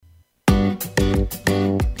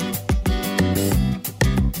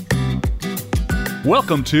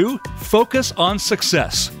Welcome to Focus on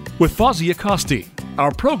Success with Fawzia Kosti.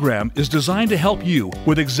 Our program is designed to help you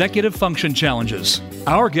with executive function challenges.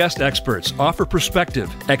 Our guest experts offer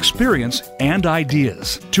perspective, experience, and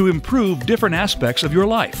ideas to improve different aspects of your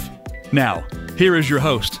life. Now, here is your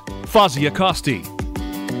host, Fawzia Kosti.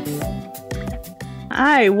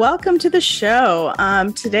 Hi, welcome to the show.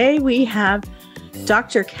 Today we have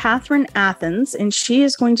Dr. Catherine Athans, and she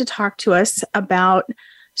is going to talk to us about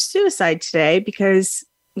suicide today because,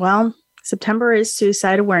 well, September is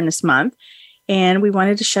Suicide Awareness Month, and we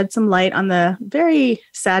wanted to shed some light on the very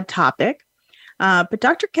sad topic. But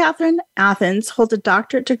Dr. Catherine Athans holds a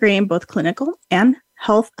doctorate degree in both clinical and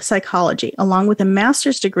health psychology, along with a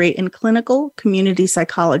master's degree in clinical community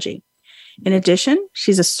psychology. In addition,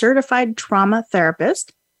 she's a certified trauma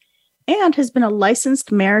therapist and has been a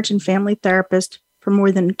licensed marriage and family therapist for more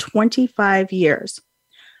than 25 years.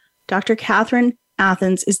 Dr. Catherine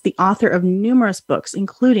Athans is the author of numerous books,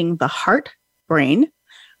 including The Heart Brain,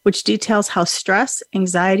 which details how stress,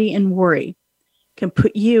 anxiety, and worry can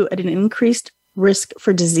put you at an increased risk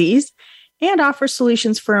for disease and offer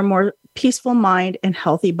solutions for a more peaceful mind and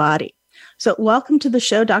healthy body. So welcome to the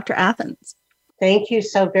show, Dr. Athans. Thank you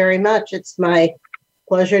so very much. It's my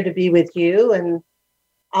pleasure to be with you and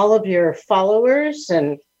all of your followers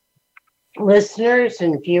and listeners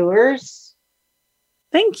and viewers.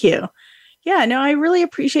 Thank you. Yeah, no, I really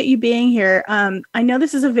appreciate you being here. I know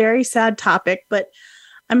this is a very sad topic, but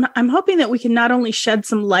I'm hoping that we can not only shed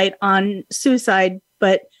some light on suicide,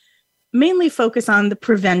 but mainly focus on the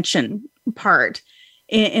prevention part.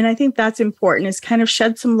 And I think that's important, is kind of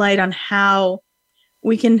shed some light on how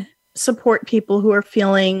we can support people who are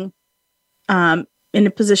feeling in a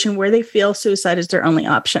position where they feel suicide is their only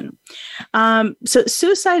option. So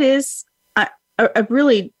suicide is a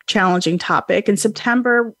really challenging topic, and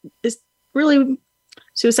September is really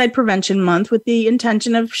Suicide Prevention Month with the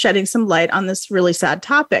intention of shedding some light on this really sad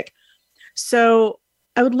topic. So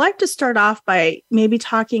I would like to start off by maybe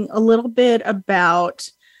talking a little bit about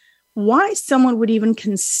why someone would even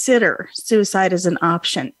consider suicide as an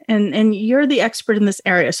option. And you're the expert in this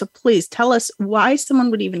area, so please tell us why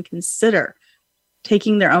someone would even consider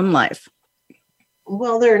taking their own life.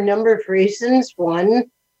 Well, there are a number of reasons. One,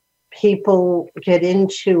 people get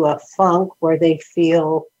into a funk where they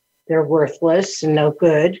feel they're worthless and no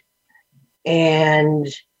good. And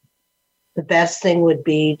the best thing would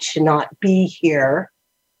be to not be here.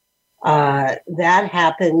 That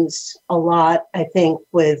happens a lot, I think,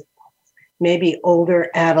 with maybe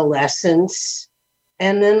older adolescents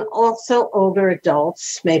and then also older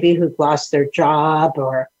adults, maybe who've lost their job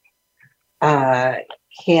or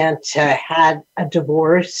can't had a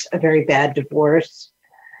divorce, a very bad divorce.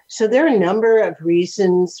 So there are a number of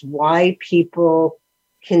reasons why people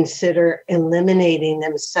consider eliminating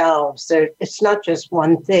themselves. It's not just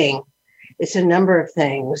one thing. It's a number of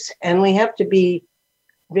things. And we have to be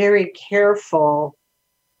very careful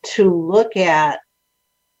to look at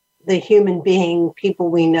the human being,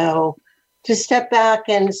 people we know, to step back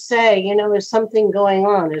and say, is something going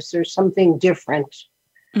on? Is there something different?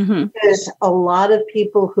 Mm-hmm. Because a lot of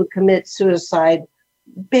people who commit suicide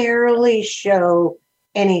barely show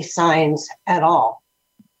any signs at all.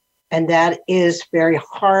 And that is very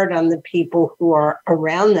hard on the people who are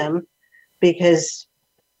around them, because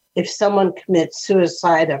if someone commits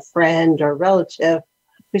suicide, a friend or relative,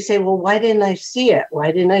 we say, well, why didn't I see it?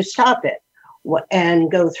 Why didn't I stop it? And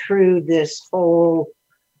go through this whole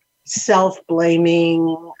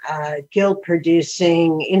self-blaming,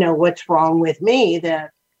 guilt-producing, what's wrong with me?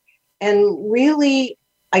 And really,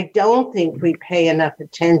 I don't think we pay enough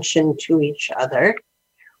attention to each other.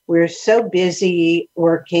 We're so busy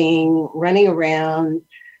working, running around,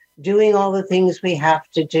 doing all the things we have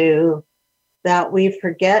to do that we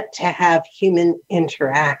forget to have human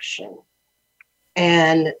interaction.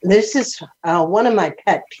 And this is one of my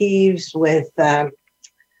pet peeves with the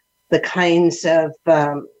kinds of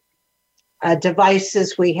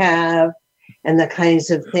devices we have and the kinds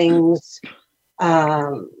of things,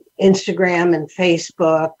 Instagram and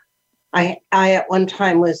Facebook. I at one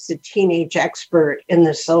time was the teenage expert in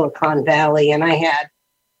the Silicon Valley, and I had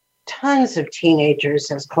tons of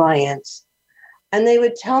teenagers as clients. And they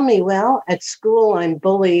would tell me, well, at school, I'm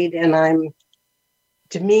bullied and I'm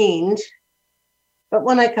demeaned. But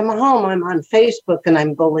when I come home, I'm on Facebook and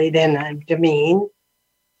I'm bullied and I'm demeaned.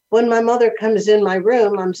 When my mother comes in my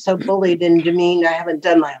room, I'm so bullied and demeaned, I haven't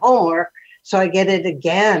done my homework. So I get it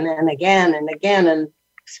again and again and again. And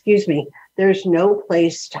there's no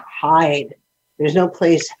place to hide. There's no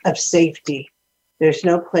place of safety. There's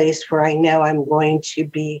no place where I know I'm going to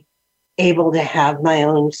be able to have my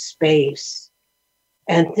own space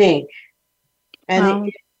and think. And Wow.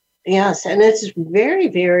 yes, and it's very,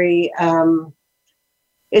 very,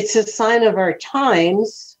 it's a sign of our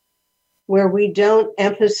times where we don't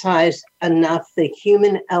emphasize enough the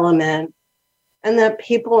human element and that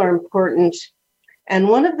people are important. And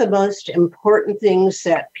one of the most important things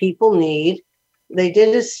that people need, they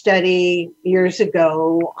did a study years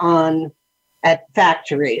ago at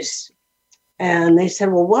factories. And they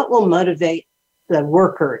said, well, what will motivate the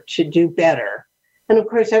worker to do better? And of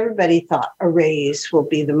course, everybody thought a raise will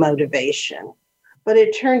be the motivation. But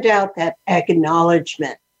it turned out that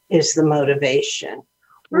acknowledgement is the motivation.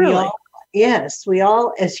 Really? We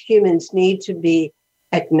all as humans need to be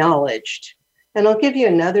acknowledged. And I'll give you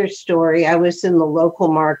another story. I was in the local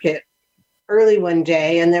market early one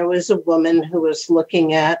day, and there was a woman who was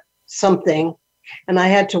looking at something, and I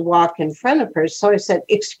had to walk in front of her. So I said,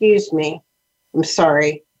 "Excuse me, I'm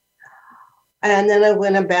sorry." And then I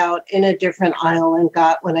went about in a different aisle and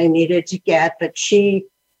got what I needed to get. But she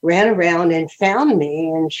ran around and found me,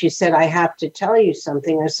 and she said, "I have to tell you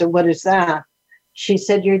something." I said, "What is that?" She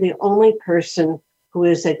said, "You're the only person who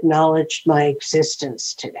has acknowledged my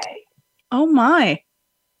existence today. Oh my.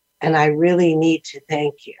 And I really need to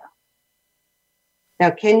thank you." Now,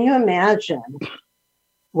 can you imagine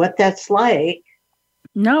what that's like?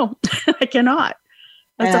 No, I cannot.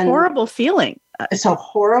 That's a horrible feeling. It's a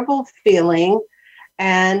horrible feeling.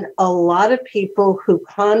 And a lot of people who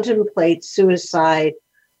contemplate suicide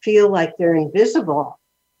feel like they're invisible.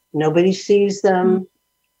 Nobody sees them.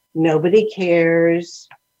 Nobody cares.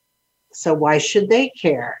 So why should they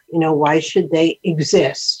care? Why should they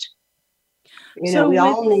exist? We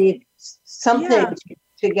all need something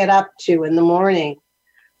to get up to in the morning.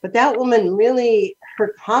 But that woman really,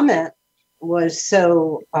 her comment was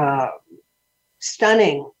so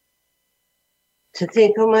stunning to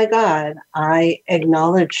think, oh my God, I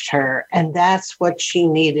acknowledged her. And that's what she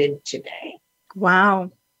needed today.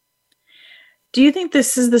 Wow. Do you think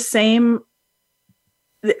this is the same?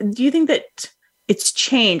 Do you think that it's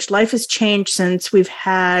changed? Life has changed since we've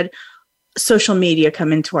had social media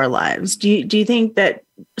come into our lives. Do you think that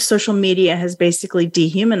social media has basically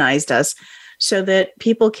dehumanized us so that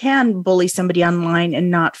people can bully somebody online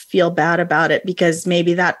and not feel bad about it because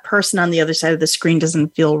maybe that person on the other side of the screen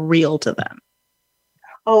doesn't feel real to them?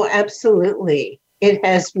 Oh, absolutely. It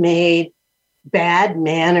has made bad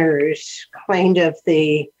manners kind of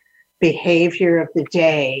the behavior of the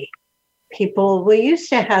day. We used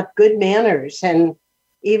to have good manners. And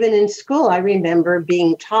even in school, I remember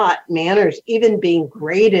being taught manners, even being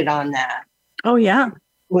graded on that. Oh, yeah.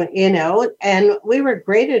 And we were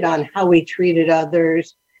graded on how we treated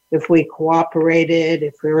others, if we cooperated,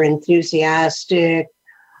 if we were enthusiastic,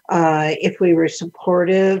 if we were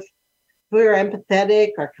supportive, if we were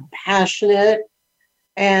empathetic or compassionate.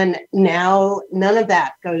 And now none of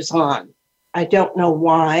that goes on. I don't know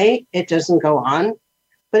why it doesn't go on,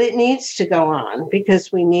 but it needs to go on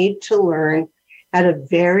because we need to learn at a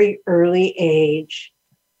very early age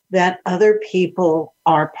that other people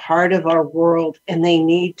are part of our world and they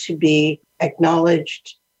need to be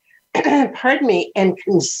acknowledged, pardon me, and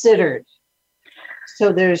considered.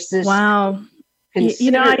 So there's this. Wow.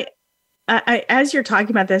 I as you're talking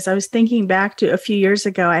about this, I was thinking back to a few years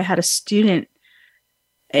ago, I had a student,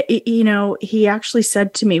 he actually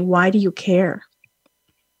said to me, "Why do you care?"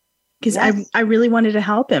 Because Yes. I really wanted to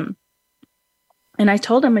help him. And I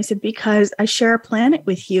told him, I said, because I share a planet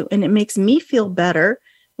with you and it makes me feel better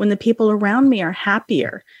when the people around me are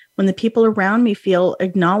happier, when the people around me feel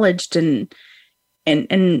acknowledged and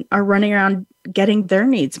are running around getting their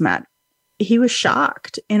needs met. He was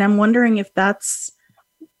shocked. And I'm wondering if that's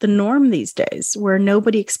the norm these days, where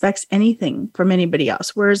nobody expects anything from anybody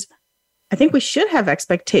else. Whereas I think we should have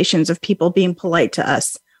expectations of people being polite to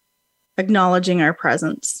us, acknowledging our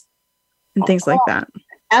presence and things like that.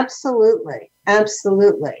 Absolutely.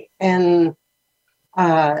 Absolutely. And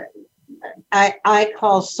I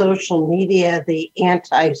call social media the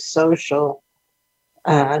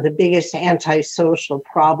biggest antisocial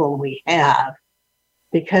problem we have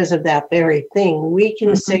because of that very thing. We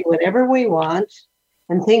can say whatever we want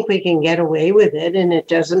and think we can get away with it, and it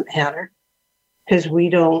doesn't matter because we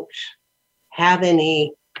don't have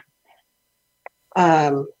any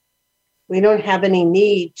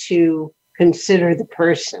need to consider the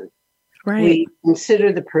person. Right. We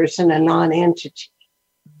consider the person a non-entity.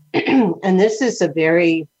 And this is a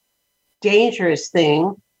very dangerous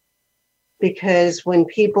thing because when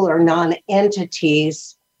people are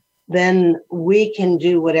non-entities, then we can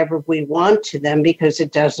do whatever we want to them because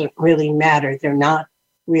it doesn't really matter. They're not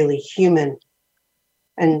really human.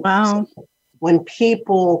 And Wow. when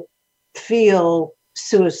people feel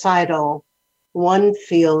suicidal, one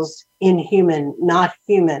feels inhuman, not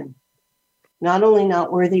human, not only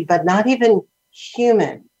not worthy, but not even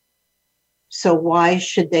human. So why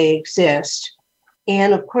should they exist?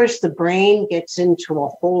 And of course, the brain gets into a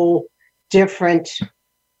whole different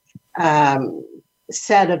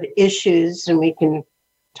set of issues, and we can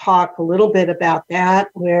talk a little bit about that,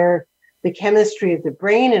 where the chemistry of the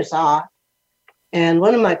brain is off. And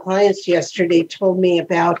one of my clients yesterday told me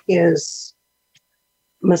about his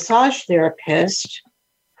massage therapist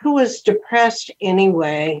who was depressed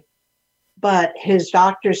anyway, but his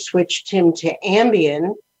doctor switched him to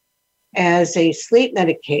Ambien as a sleep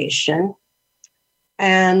medication,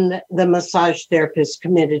 and the massage therapist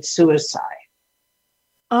committed suicide.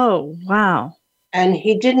 Oh, wow. And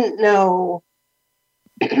he didn't know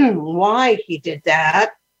why he did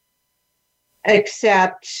that,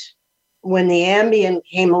 except when the Ambien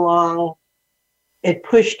came along, it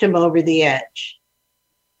pushed him over the edge.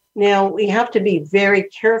 Now, we have to be very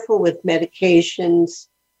careful with medications.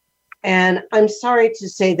 And I'm sorry to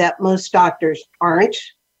say that most doctors aren't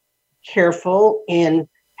careful in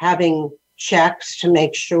having checks to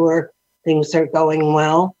make sure things are going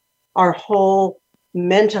well. Our whole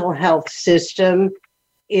mental health system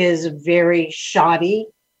is very shoddy.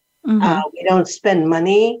 Mm-hmm. We don't spend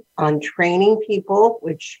money on training people,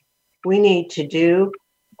 which we need to do,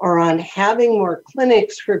 or on having more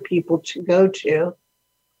clinics for people to go to.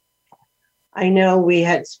 I know we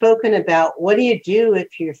had spoken about, what do you do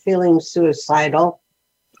if you're feeling suicidal?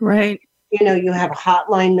 Right. You know, you have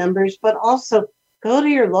hotline numbers, but also go to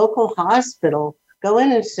your local hospital, go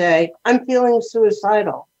in and say, I'm feeling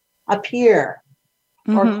suicidal up here.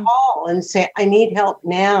 Mm-hmm. Or call and say, I need help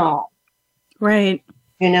now. Right.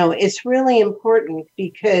 You know, it's really important,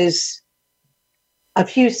 because a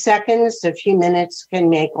few seconds, a few minutes can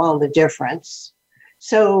make all the difference.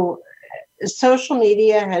 So social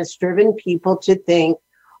media has driven people to think,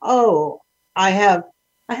 oh, I have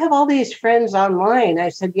all these friends online. I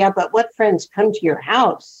said, yeah, but what friends come to your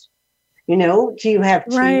house? You know, do you have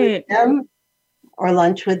tea with them or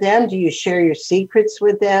lunch with them? Do you share your secrets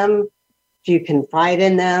with them? Do you confide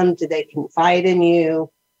in them? Do they confide in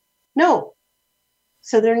you? No.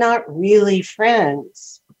 So they're not really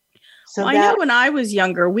friends. So I know when I was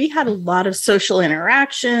younger, we had a lot of social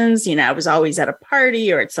interactions. You know, I was always at a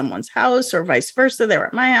party or at someone's house, or vice versa. They were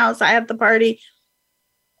at my house, I had the party.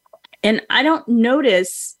 And I don't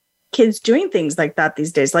notice kids doing things like that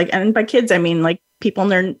these days. Like, and by kids, I mean like people in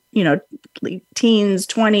their, you know, teens,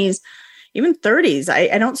 20s, even 30s.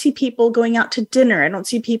 I don't see people going out to dinner. I don't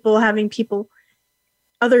see people having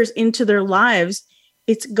others into their lives.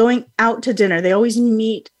 It's going out to dinner. They always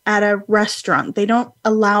meet at a restaurant. They don't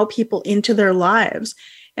allow people into their lives.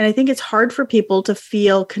 And I think it's hard for people to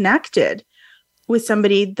feel connected with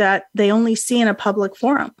somebody that they only see in a public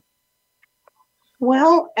forum.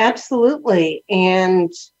 Well, absolutely.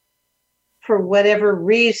 And for whatever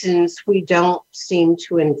reasons, we don't seem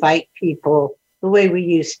to invite people the way we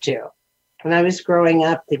used to. When I was growing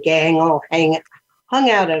up, the gang all hung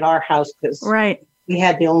out at our house because we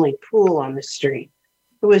had the only pool on the street.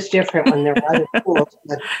 It was different when there were other pools,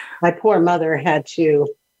 but my poor mother had to,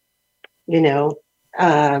 you know,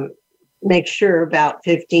 make sure about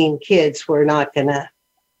 15 kids were not going to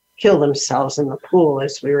kill themselves in the pool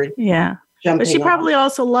as we were jumping. But she probably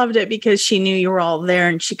also loved it because she knew you were all there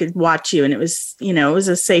and she could watch you, and it was, you know, it was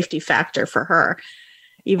a safety factor for her.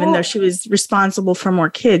 Even though she was responsible for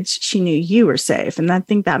more kids, she knew you were safe. And I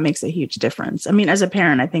think that makes a huge difference. I mean, as a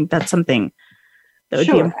parent, I think that's something that would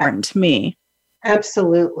be important to me.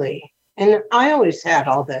 Absolutely. And I always had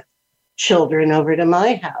all the children over to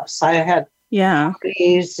my house. I had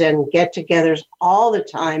parties and get-togethers all the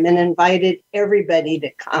time and invited everybody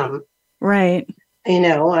to come. Right. You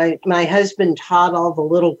know, my husband taught all the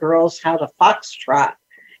little girls how to foxtrot,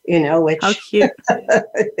 you know, which how cute.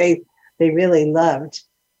 they really loved.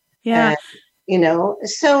 Yeah. And, you know,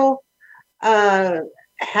 so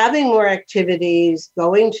having more activities,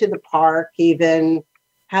 going to the park, even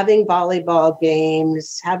having volleyball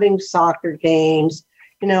games, having soccer games.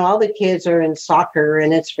 You know, all the kids are in soccer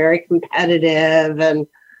and it's very competitive, and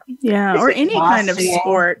or any kind of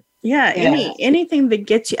sport. Anything that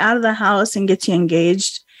gets you out of the house and gets you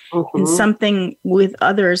engaged in something with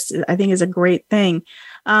others, I think is a great thing.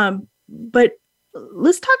 But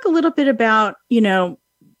let's talk a little bit about, you know,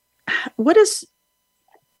 does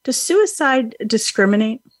suicide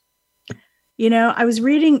discriminate? You know, I was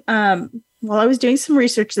reading, while I was doing some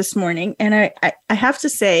research this morning, and I have to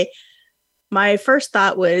say, my first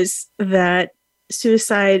thought was that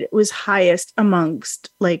suicide was highest amongst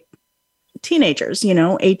like teenagers, you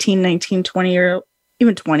know, 18, 19, 20, or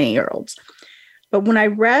even 20-year-olds. But when I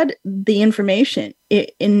read the information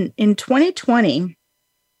in 2020, it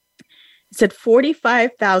said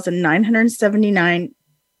 45,979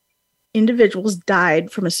 individuals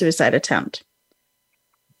died from a suicide attempt,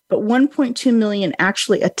 but 1.2 million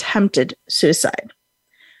actually attempted suicide.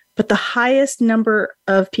 But the highest number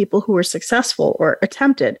of people who were successful or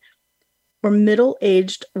attempted were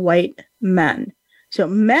middle-aged white men. So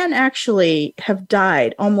men actually have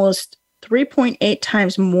died almost 3.8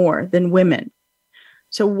 times more than women.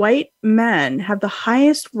 So white men have the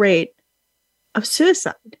highest rate of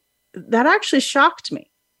suicide. That actually shocked me.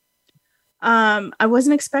 I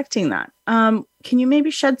wasn't expecting that. Can you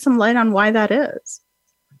maybe shed some light on why that is?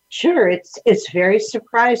 Sure. It's very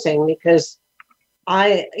surprising because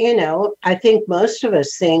I think most of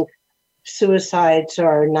us think suicides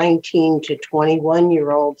are 19 to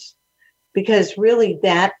 21-year-olds because really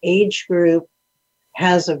that age group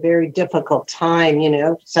has a very difficult time.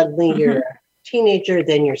 Suddenly you're a teenager,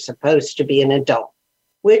 then you're supposed to be an adult,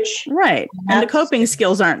 which right. And the coping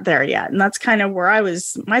skills aren't there yet. And that's kind of where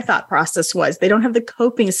my thought process was. They don't have the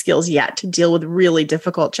coping skills yet to deal with really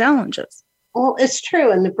difficult challenges. Well, it's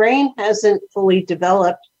true. And the brain hasn't fully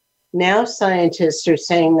developed. Now scientists are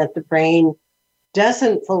saying that the brain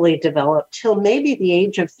doesn't fully develop till maybe the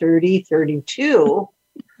age of 30, 32.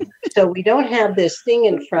 So we don't have this thing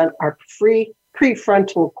in front, our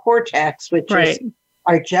prefrontal cortex, which is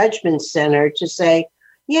our judgment center, to say,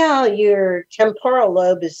 yeah, your temporal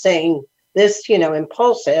lobe is saying this,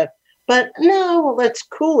 impulsive, but no, let's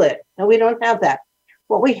cool it. And we don't have that.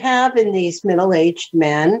 What we have in these middle-aged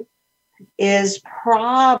men is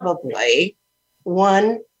probably,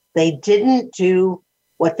 one, they didn't do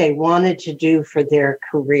what they wanted to do for their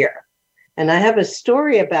career. And I have a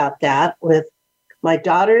story about that with my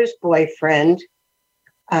daughter's boyfriend.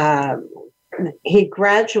 He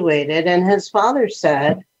graduated, and his father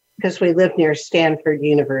said, because we live near Stanford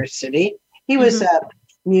University, he was a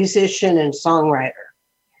musician and songwriter.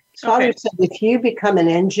 His father said, if you become an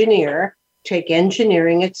engineer, take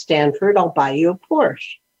engineering at Stanford, I'll buy you a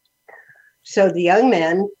Porsche. So the young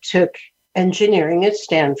man took engineering at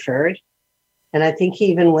Stanford, and I think he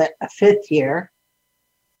even went a fifth year.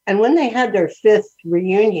 And when they had their fifth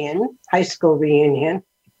reunion, high school reunion,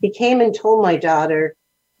 he came and told my daughter,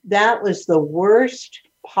 that was the worst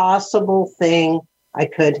possible thing I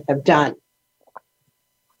could have done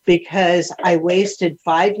because I wasted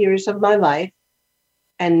 5 years of my life,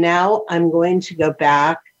 and now I'm going to go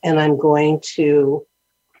back and I'm going to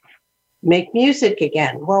make music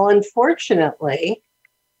again. Well, unfortunately,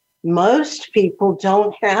 most people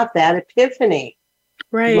don't have that epiphany.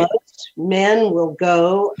 Right. Most men will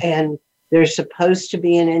go and they're supposed to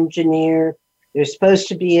be an engineer. They're supposed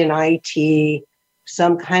to be in IT,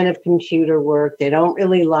 some kind of computer work. They don't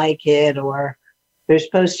really like it, or they're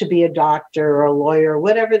supposed to be a doctor or a lawyer,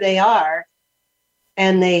 whatever they are.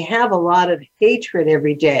 And they have a lot of hatred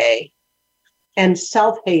every day and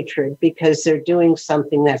self-hatred because they're doing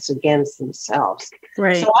something that's against themselves.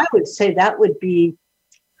 Right. So I would say that would be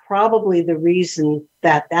probably the reason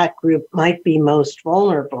that group might be most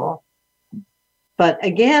vulnerable. But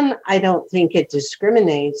again, I don't think it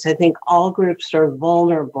discriminates. I think all groups are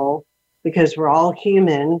vulnerable because we're all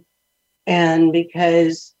human, and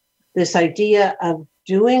because this idea of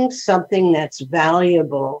doing something that's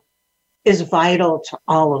valuable is vital to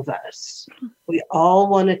all of us. We all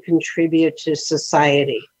want to contribute to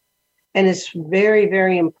society. And it's very,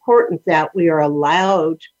 very important that we are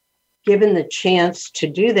allowed, given the chance to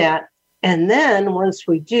do that. And then once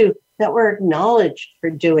we do, that we're acknowledged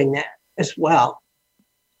for doing that as well.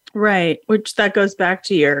 Right. Which that goes back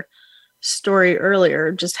to your story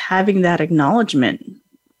earlier, just having that acknowledgement.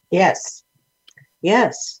 Yes.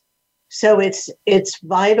 Yes. So it's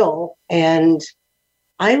vital. And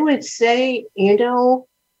I would say,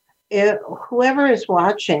 whoever is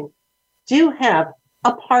watching, do have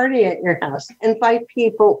a party at your house, invite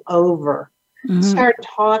people over, start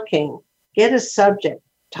talking, get a subject,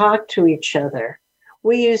 talk to each other.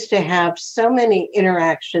 We used to have so many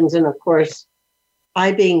interactions. And of course,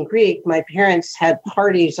 I being Greek, my parents had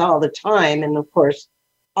parties all the time. And of course,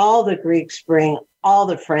 all the Greeks bring all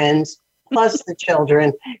the friends, plus the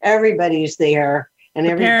children. Everybody's there. And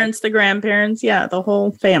the parents, the grandparents, the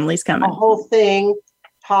whole family's coming. The whole thing,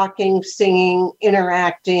 talking, singing,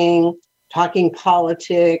 interacting, talking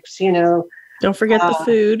politics, Don't forget the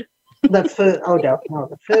food. The food. Oh, no,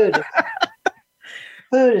 the food.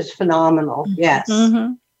 Food is phenomenal. Yes.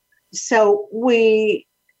 Mm-hmm. So we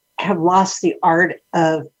have lost the art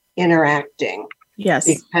of interacting. Yes.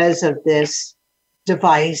 Because of this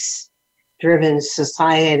device-driven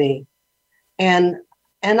society. And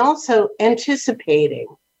also anticipating.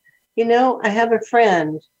 I have a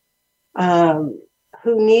friend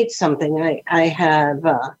who needs something. I have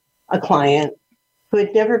a client who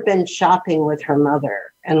had never been shopping with her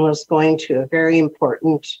mother and was going to a very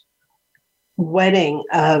important wedding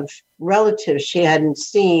of relatives she hadn't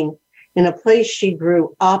seen in a place she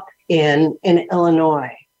grew up in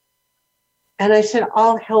Illinois. And I said,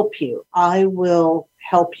 I'll help you. I will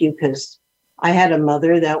help you, because I had a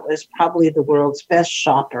mother that was probably the world's best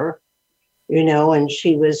shopper, and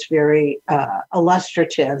she was very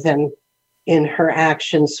illustrative and in her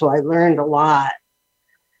actions. So I learned a lot.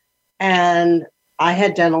 And I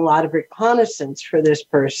had done a lot of reconnaissance for this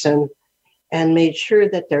person and made sure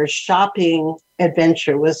that their shopping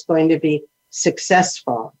adventure was going to be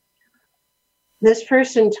successful. This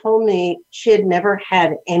person told me she had never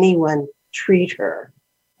had anyone treat her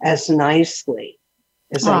as nicely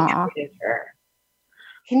as I treated her.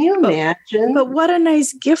 Can you imagine? But what a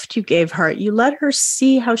nice gift you gave her. You let her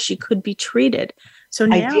see how she could be treated. So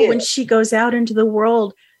now when she goes out into the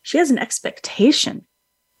world, she has an expectation.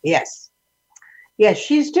 Yes. Yes,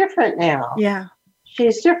 she's different now. Yeah.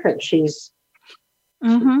 She's different. She's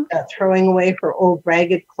throwing away her old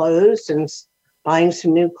ragged clothes and buying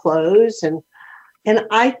some new clothes. And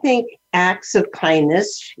I think acts of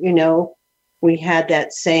kindness, we had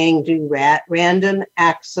that saying, do random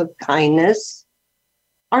acts of kindness,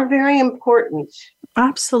 are very important.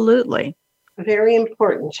 Absolutely. Very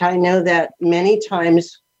important. I know that many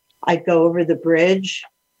times I'd go over the bridge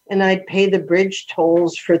and I'd pay the bridge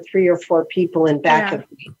tolls for 3 or 4 people in back of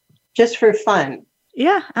me, just for fun.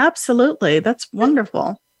 Yeah, absolutely. That's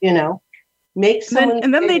wonderful. Make someone.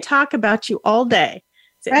 And then they talk about you all day.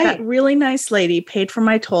 Right. That really nice lady paid for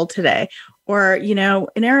my toll today. Or,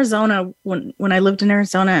 in Arizona, when I lived in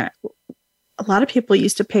Arizona, a lot of people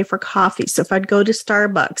used to pay for coffee. So if I'd go to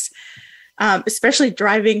Starbucks, especially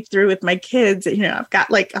driving through with my kids, I've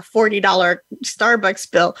got like a $40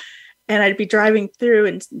 Starbucks bill, and I'd be driving through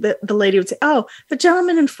and the lady would say, oh, the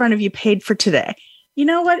gentleman in front of you paid for today. You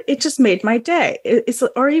know what? It just made my day.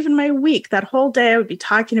 Or even my week. That whole day I would be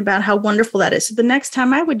talking about how wonderful that is. So the next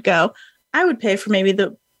time I would go, I would pay for maybe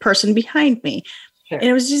the person behind me. Sure. And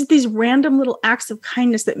it was just these random little acts of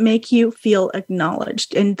kindness that make you feel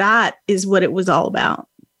acknowledged. And that is what it was all about.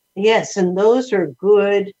 Yes. And those are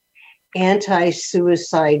good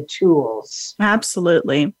anti-suicide tools.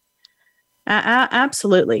 Absolutely.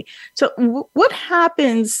 Absolutely. So what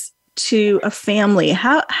happens to a family?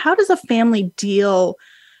 How does a family deal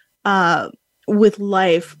with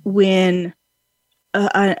life when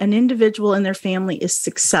an individual in their family is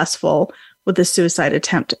successful with a suicide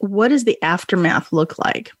attempt? What does the aftermath look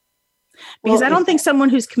like? Because I don't think someone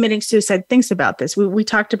who's committing suicide thinks about this. We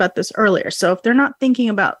talked about this earlier. So if they're not thinking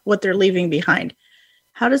about what they're leaving behind,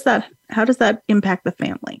 how does that impact the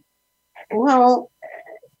family? Well,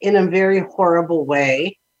 in a very horrible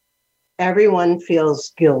way. Everyone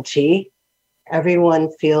feels guilty.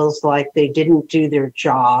 Everyone feels like they didn't do their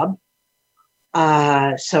job.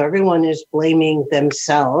 So everyone is blaming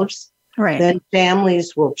themselves. Right. Then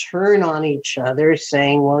families will turn on each other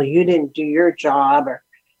saying, well, you didn't do your job, or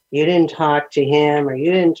you didn't talk to him, or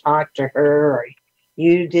you didn't talk to her, or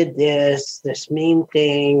you did this mean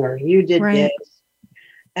thing, or you did this.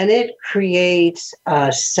 And it creates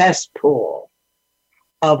a cesspool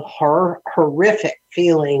of horrific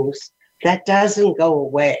feelings that doesn't go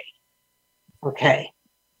away. Okay.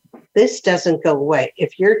 This doesn't go away.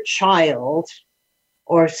 If your child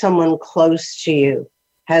or someone close to you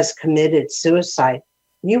has committed suicide,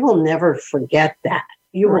 you will never forget that.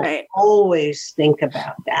 You will always think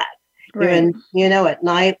about that. And, at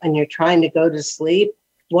night when you're trying to go to sleep,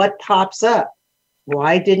 what pops up?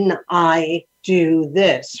 Why didn't I do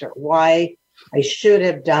this? Or why I should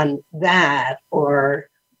have done that? Or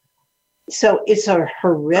so it's a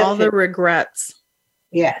horrific. All the regrets.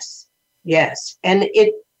 Yes. Yes. And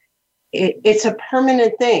it's a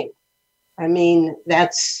permanent thing. I mean,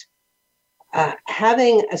 that's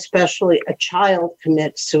having especially a child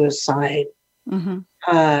commit suicide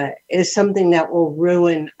is something that will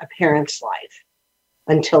ruin a parent's life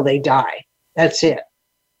until they die. That's it.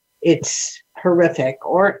 It's horrific.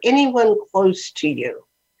 Or anyone close to you.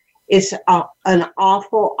 It's an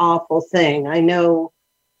awful, awful thing. I know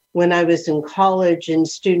when I was in college in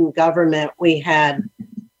student government, we had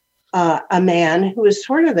a man who was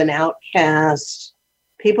sort of an outcast.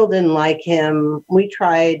 People didn't like him.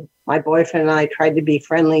 My boyfriend and I tried to be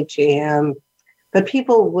friendly to him, but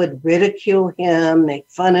people would ridicule him, make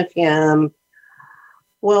fun of him.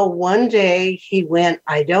 Well, one day he went,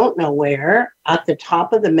 I don't know where, at the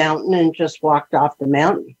top of the mountain and just walked off the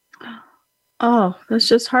mountain. Oh, that's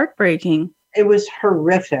just heartbreaking. It was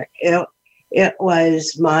horrific. It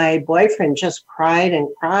was my boyfriend just cried and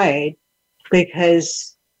cried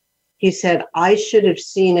because he said, I should have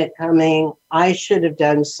seen it coming. I should have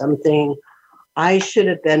done something. I should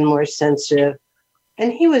have been more sensitive.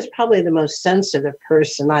 And he was probably the most sensitive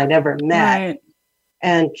person I'd ever met, Right.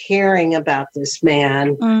 and caring about this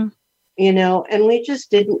man, and we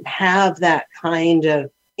just didn't have that kind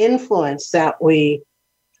of influence that we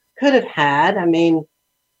could have had. I mean,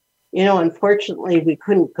 unfortunately, we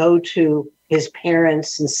couldn't go to his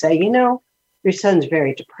parents and say, your son's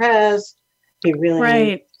very depressed. He really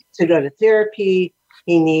needs to go to therapy.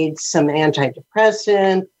 He needs some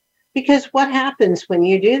antidepressant. Because what happens when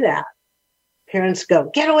you do that? Parents go,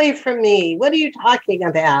 get away from me. What are you talking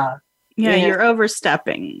about? Yeah, you're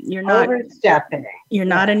overstepping. You're not overstepping. You're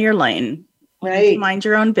not in your lane. Right. Mind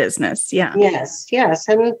your own business. Yeah. Yes.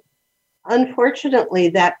 And unfortunately,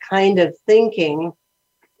 that kind of thinking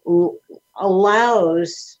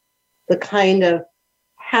allows the kind of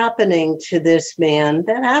happening to this man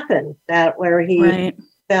that happened, that where he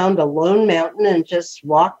found a lone mountain and just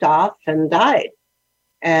walked off and died.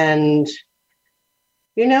 And,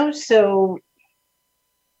 so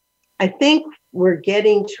I think we're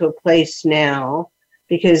getting to a place now,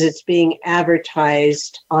 because it's being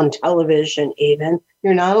advertised on television even.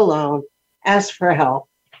 You're not alone. Ask for help.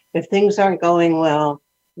 If things aren't going well,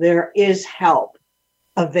 there is help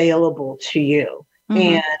available to you.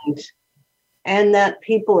 And that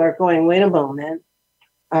people are going, wait a moment.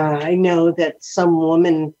 I know that some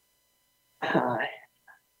woman, I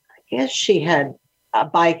guess she had a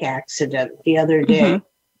bike accident the other day.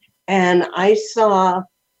 And I saw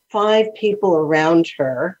 5 people around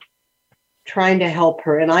her trying to help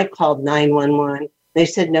her. And I called 911. They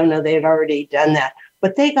said, no, they had already done that.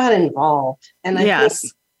 But they got involved. And I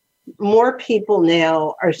think more people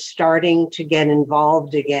now are starting to get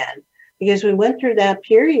involved again, because we went through that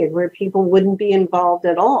period where people wouldn't be involved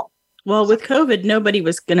at all. Well, with COVID, nobody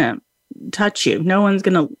was going to touch you. No one's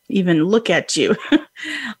going to even look at you,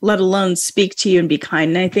 let alone speak to you and be kind.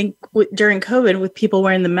 And I think during COVID, with people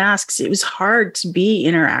wearing the masks, it was hard to be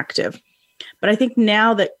interactive. But I think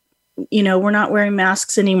now that, we're not wearing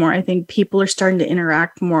masks anymore, I think people are starting to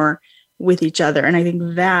interact more with each other. And I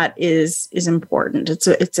think that is important.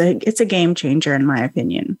 It's a game changer, in my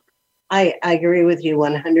opinion. I agree with you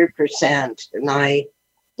 100%. And I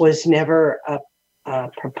was never a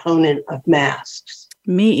proponent of masks.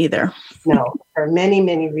 Me either. No, for many,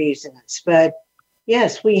 many reasons. But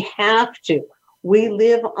yes, we have to. We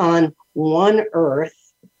live on one earth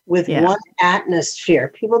with one atmosphere.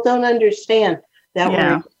 People don't understand that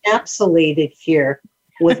we're encapsulated here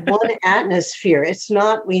with one atmosphere. It's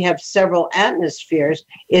not we have several atmospheres.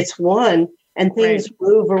 It's one, and things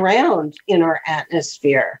move around in our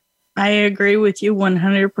atmosphere. I agree with you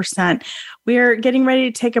 100%. We're getting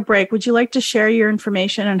ready to take a break. Would you like to share your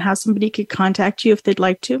information on how somebody could contact you if they'd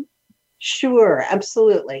like to? Sure,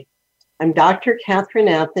 absolutely. I'm Dr. Catherine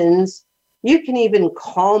Athens. You can even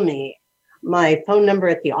call me. My phone number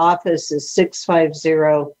at the office is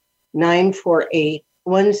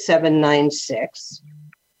 650-948-1796.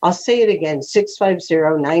 I'll say it again,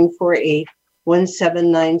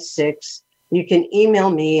 650-948-1796. You can email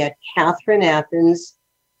me at Catherine Athens,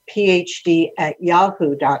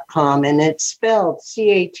 PhD@yahoo.com, and it's spelled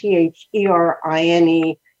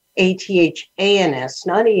CATHERINEATHANS,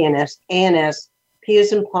 not ENS, ANS, P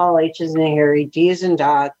as in Paul, H as in Harry, D as in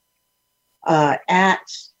dog, at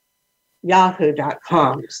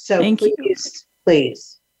yahoo.com. So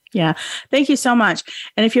please. Yeah. Thank you so much.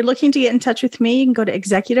 And if you're looking to get in touch with me, you can go to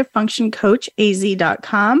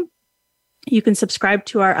executivefunctioncoachaz.com. You can subscribe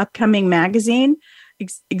to our upcoming magazine,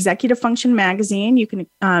 Executive Function Magazine. You can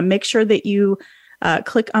make sure that you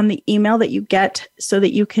click on the email that you get so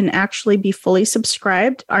that you can actually be fully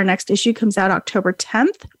subscribed. Our next issue comes out October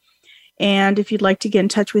 10th. And if you'd like to get in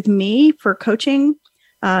touch with me for coaching,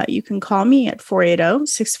 you can call me at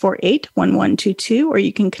 480-648-1122, or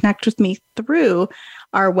you can connect with me through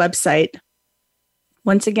our website.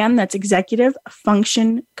 Once again, that's Executive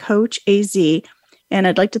Function Coach AZ. And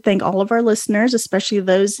I'd like to thank all of our listeners, especially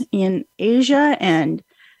those in Asia and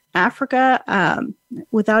Africa.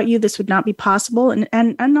 Without you, this would not be possible.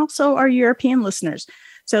 And also our European listeners.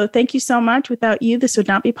 So thank you so much. Without you, this would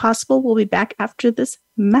not be possible. We'll be back after this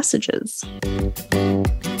messages.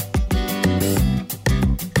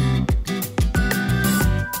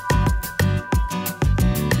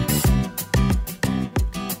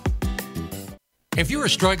 If you are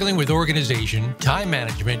struggling with organization, time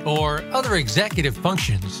management, or other executive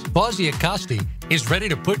functions, Fawzia Kosti is ready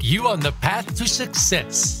to put you on the path to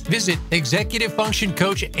success. Visit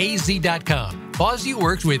executivefunctioncoachaz.com Fawzia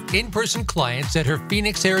works with in-person clients at her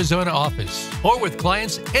Phoenix, Arizona office or with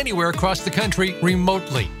clients anywhere across the country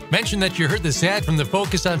remotely. Mention that you heard this ad from the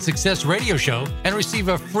Focus on Success radio show and receive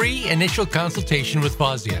a free initial consultation with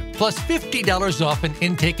Fawzia, plus $50 off an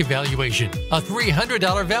intake evaluation, a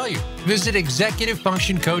 $300 value. Visit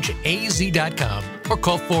executivefunctioncoachaz.com or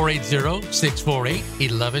call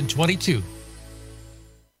 480-648-1122.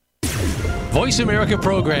 Voice America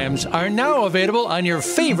programs are now available on your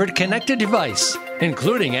favorite connected device,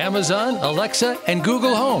 including Amazon, Alexa, and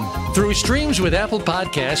Google Home. Through streams with Apple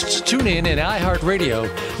Podcasts, TuneIn, and iHeartRadio,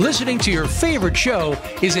 listening to your favorite show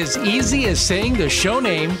is as easy as saying the show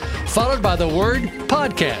name followed by the word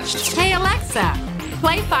podcast. Hey, Alexa,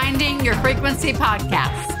 play Finding Your Frequency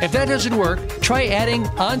podcast. If that doesn't work, try adding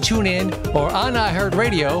on TuneIn or on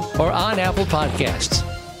iHeartRadio or on Apple Podcasts.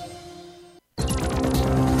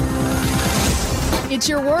 It's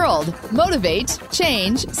your world. Motivate,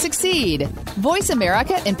 change, succeed.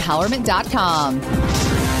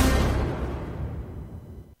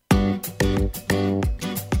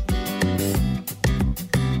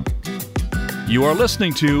 You are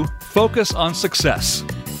listening to Focus on Success.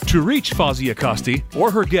 To reach Fawzia Costi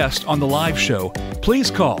or her guest on the live show, please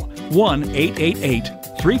call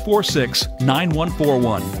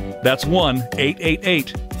 1-888-346-9141. That's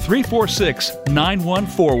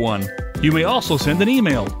 1-888-346-9141. You may also send an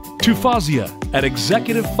email to Fawzia at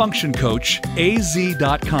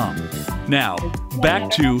executivefunctioncoachaz.com. Now,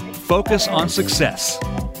 back to Focus on Success.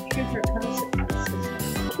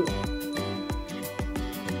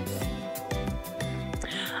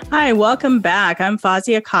 Hi, welcome back. I'm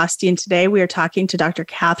Fawzia Costi, and today we are talking to Dr.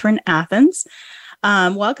 Catherine Athans.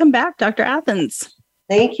 Welcome back, Dr. Athans.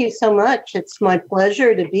 Thank you so much. It's my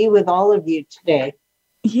pleasure to be with all of you today.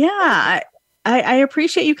 Yeah, I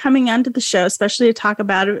appreciate you coming onto the show, especially to talk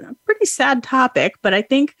about a pretty sad topic, but I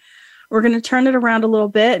think we're going to turn it around a little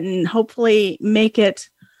bit and hopefully make it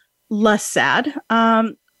less sad.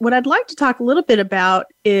 What I'd like to talk a little bit about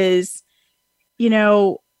is,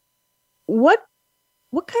 what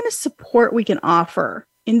kind of support we can offer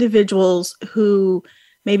individuals who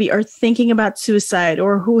maybe are thinking about suicide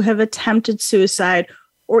or who have attempted suicide,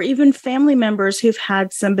 or even family members who've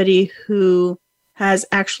had somebody who has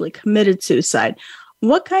actually committed suicide.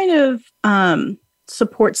 What kind of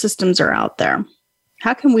support systems are out there?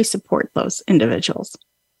 How can we support those individuals?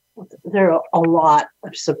 There are a lot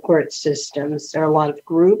of support systems. There are a lot of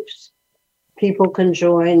groups people can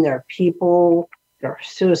join. There are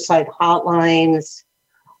suicide hotlines.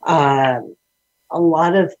 A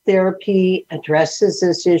lot of therapy addresses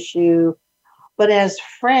this issue. But as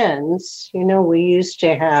friends, we used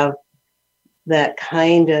to have that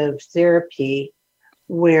kind of therapy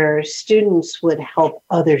where students would help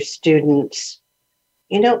other students.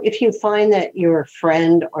 If you find that your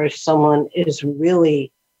friend or someone is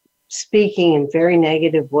really speaking in very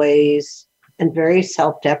negative ways and very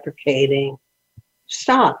self-deprecating,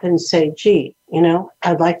 stop and say, gee,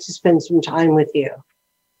 I'd like to spend some time with you.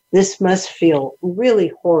 This must feel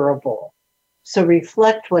really horrible. So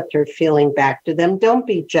reflect what you're feeling back to them. Don't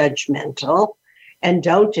be judgmental. And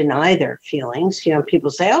don't deny their feelings.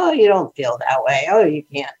 People say, oh, you don't feel that way. Oh, you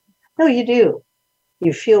can't. No, you do.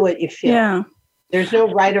 You feel what you feel. Yeah. There's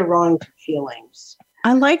no right or wrong to feelings.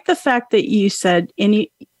 I like the fact that you said,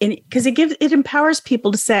 because it empowers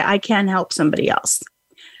people to say, I can help somebody else.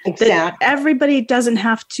 Exactly. That everybody doesn't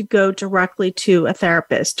have to go directly to a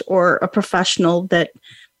therapist or a professional that,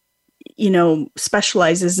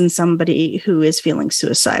 specializes in somebody who is feeling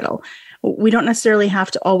suicidal. We don't necessarily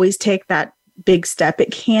have to always take that big step.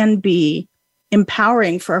 It can be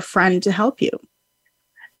empowering for a friend to help you.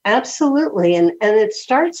 Absolutely. And it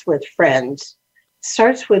starts with friends. It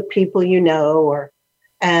starts with people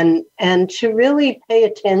and to really pay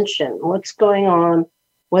attention. What's going on?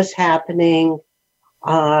 What's happening?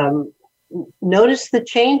 Notice the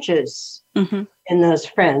changes in those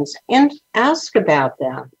friends and ask about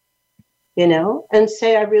them, and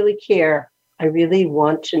say, I really care. I really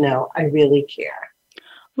want to know. I really care.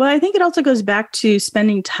 Well, I think it also goes back to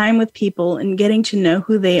spending time with people and getting to know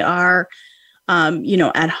who they are,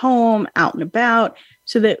 at home, out and about,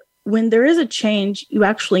 so that when there is a change, you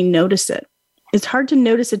actually notice it. It's hard to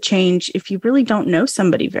notice a change if you really don't know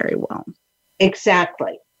somebody very well.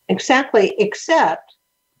 Exactly. Except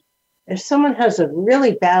if someone has a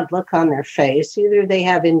really bad look on their face, either they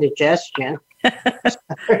have indigestion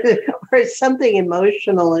or something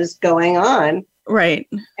emotional is going on. Right.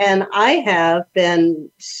 And I have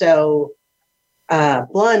been so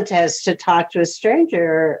blunt as to talk to a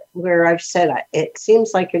stranger where I've said, it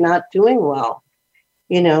seems like you're not doing well.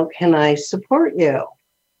 Can I support you?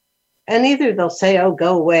 And either they'll say, oh,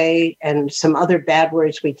 go away, and some other bad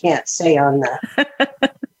words we can't say on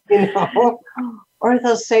the, or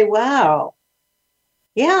they'll say, wow,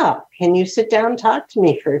 yeah, can you sit down and talk to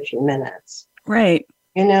me for a few minutes? Right.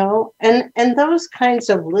 And those kinds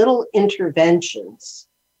of little interventions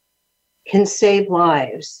can save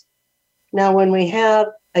lives. Now, when we have,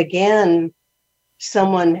 again,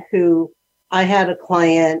 someone who I had a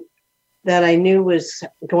client that I knew was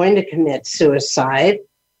going to commit suicide.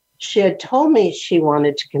 She had told me she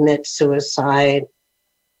wanted to commit suicide.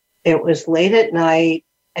 It was late at night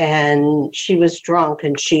and she was drunk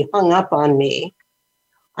and she hung up on me.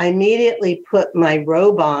 I immediately put my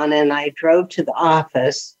robe on and I drove to the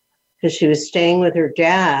office because she was staying with her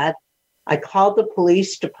dad. I called the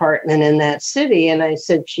police department in that city and I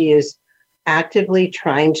said, she is actively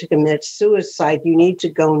trying to commit suicide. You need to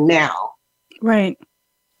go now. Right.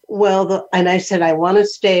 Well, and I said, I want to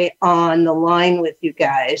stay on the line with you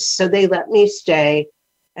guys. So they let me stay.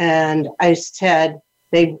 And I said,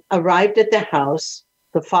 they arrived at the house.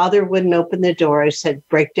 The father wouldn't open the door. I said,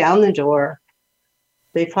 break down the door.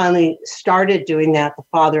 They finally started doing that. The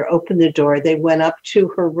father opened the door. They went up to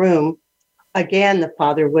her room. Again, the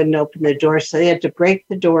father wouldn't open the door. So they had to break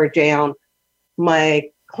the door down. My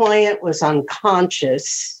client was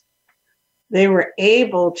unconscious. They were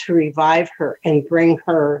able to revive her and bring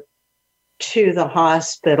her to the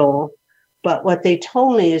hospital. But what they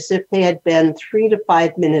told me is if they had been 3 to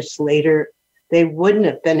 5 minutes later, they wouldn't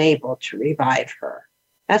have been able to revive her.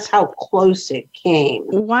 That's how close it came.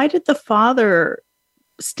 Why did the father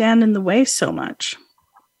stand in the way so much?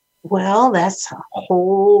 Well, that's a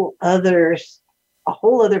whole other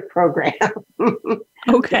program.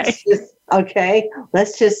 Okay.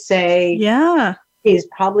 Let's just say, yeah, he's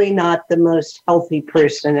probably not the most healthy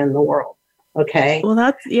person in the world. Okay. Well,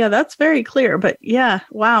 that's very clear. But yeah,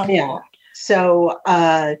 wow. Yeah. So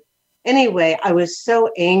anyway, I was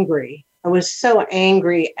so angry. I was so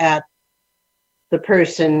angry at the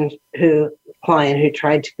client who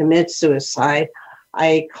tried to commit suicide.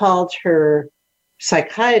 I called her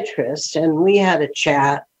psychiatrist and we had a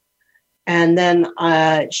chat. And then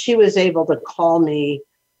she was able to call me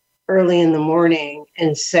early in the morning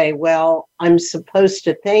and say, well, I'm supposed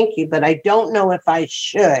to thank you, but I don't know if I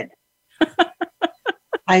should.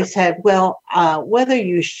 I said, well, whether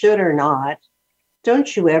you should or not,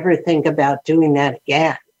 don't you ever think about doing that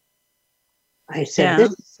again? I said,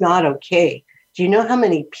 This is not okay. Do you know how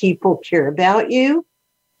many people care about you?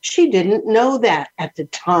 She didn't know that at the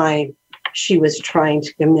time she was trying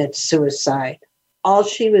to commit suicide. All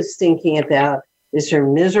she was thinking about is her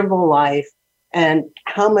miserable life and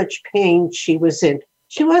how much pain she was in.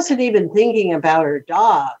 She wasn't even thinking about her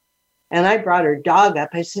dog. And I brought her dog up.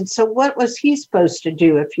 I said, so what was he supposed to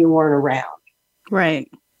do if you weren't around? Right.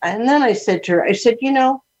 And then I said to her,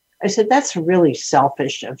 that's really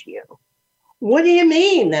selfish of you. What do you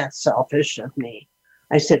mean that's selfish of me?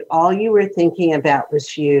 I said, all you were thinking about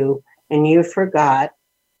was you and you forgot.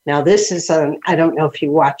 Now, this is, I don't know if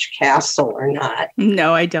you watch Castle or not.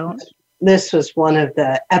 No, I don't. This was one of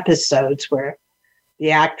the episodes where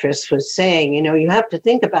the actress was saying, you have to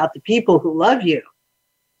think about the people who love you.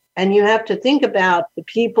 And you have to think about the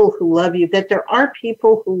people who love you, that there are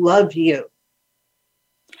people who love you.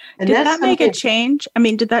 And did that make a change? I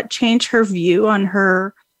mean, did that change her view on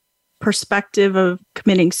her perspective of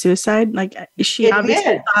committing suicide? Like, she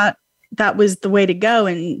obviously thought that was the way to go.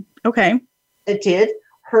 And okay. It did.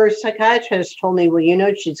 Her psychiatrist told me,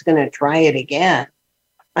 well, she's going to try it again.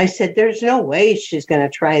 I said, there's no way she's going to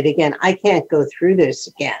try it again. I can't go through this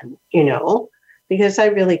again, because I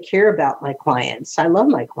really care about my clients. I love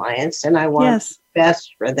my clients and I want the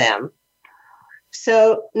best for them.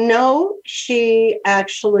 So no, she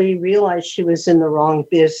actually realized she was in the wrong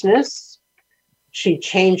business. She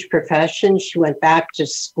changed professions. She went back to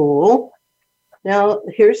school. Now,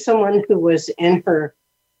 here's someone who was in her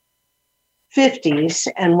 50s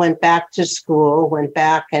and went back to school, went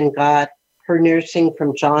back and got her nursing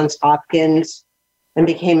from Johns Hopkins and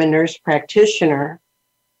became a nurse practitioner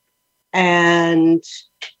and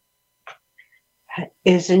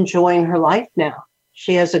is enjoying her life now.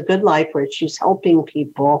 She has a good life where she's helping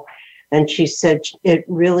people. And she said it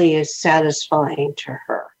really is satisfying to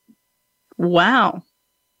her. Wow.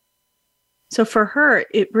 So for her,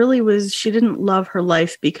 it really was, she didn't love her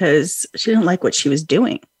life because she didn't like what she was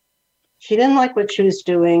doing. She didn't like what she was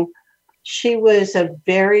doing. She is a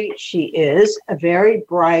very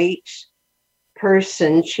bright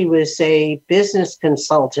person. She was a business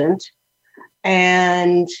consultant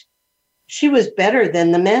and she was better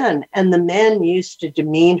than the men. And the men used to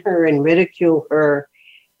demean her and ridicule her.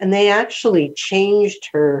 And they actually changed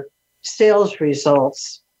her sales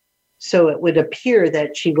results So it would appear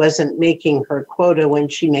that she wasn't making her quota when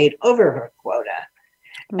she made over her quota.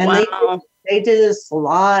 And Wow. they did this a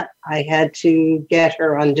lot. I had to get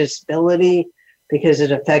her on disability because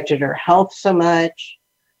it affected her health so much.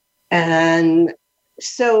 And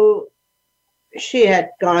so she had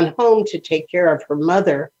gone home to take care of her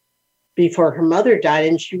mother before her mother died.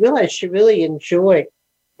 And she realized she really enjoyed,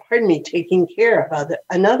 taking care of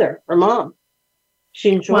her mom. She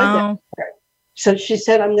enjoyed Wow. that. So she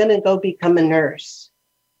said, I'm going to go become a nurse.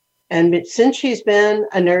 And since she's been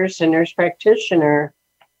a nurse practitioner,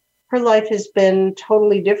 her life has been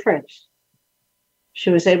totally different. She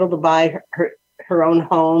was able to buy her own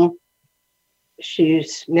home.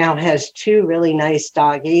 She's now has 2 really nice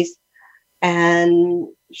doggies, and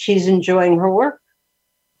she's enjoying her work.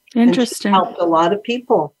 Interesting. And she helped a lot of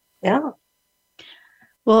people. Yeah.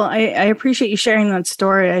 Well, I appreciate you sharing that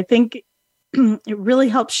story. I think it really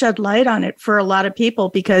helps shed light on it for a lot of people,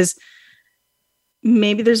 because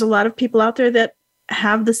maybe there's a lot of people out there that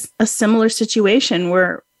have a similar situation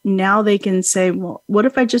where now they can say, well, what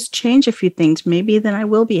if I just change a few things? Maybe then I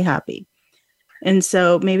will be happy. And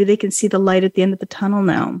so maybe they can see the light at the end of the tunnel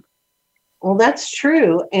now. Well, that's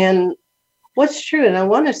true. And what's true, and I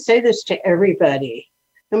want to say this to everybody,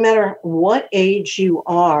 no matter what age you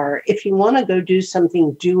are, if you want to go do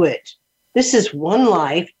something, do it. This is one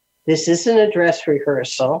life. This isn't a dress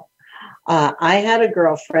rehearsal. I had a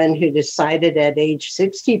girlfriend who decided at age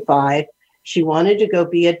 65 she wanted to go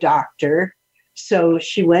be a doctor. So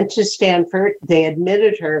she went to Stanford. They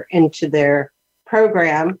admitted her into their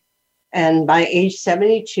program. And by age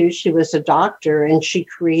 72, she was a doctor, and she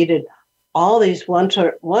created all these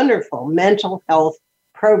wonderful mental health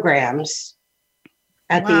programs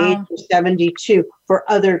at the age of 72 for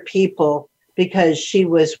other people, because she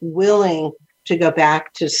was willing to go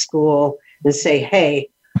back to school and say, hey,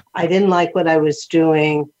 I didn't like what I was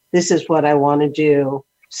doing. This is what I want to do.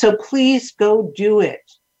 So please go do it.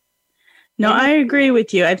 No, I agree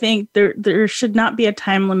with you. I think there should not be a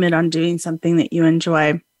time limit on doing something that you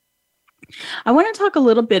enjoy. I want to talk a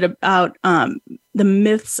little bit about the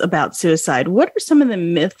myths about suicide. What are some of the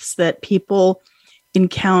myths that people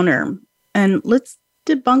encounter? And let's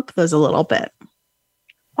debunk those a little bit.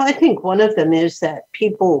 Well, I think one of them is that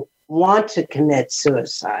people want to commit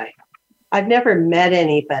suicide. I've never met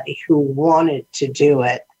anybody who wanted to do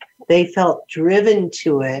it. They felt driven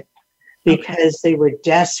to it because they were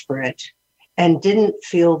desperate and didn't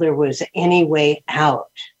feel there was any way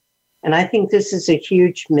out. And I think this is a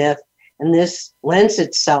huge myth, and this lends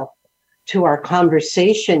itself to our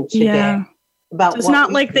conversation today. Yeah. About So it's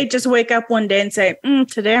not like they just wake up one day and say,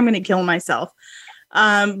 today I'm going to kill myself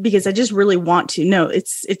because I just really want to. No,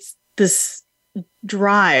 it's this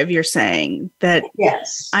drive, you're saying, that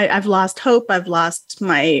yes, I've lost hope, I've lost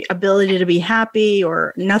my ability to be happy,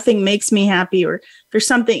 or nothing makes me happy, or there's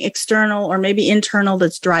something external or maybe internal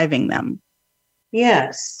that's driving them.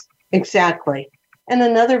 Yes, exactly. And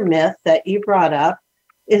another myth that you brought up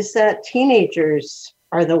is that teenagers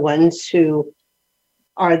are the ones who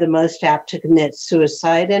are the most apt to commit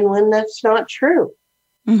suicide, and when that's not true.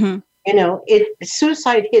 Mm-hmm. You know,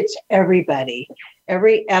 suicide hits everybody,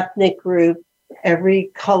 every ethnic group,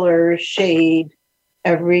 every color, shade,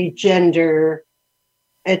 every gender.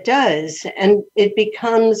 It does. And it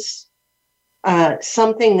becomes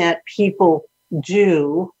something that people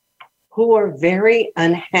do who are very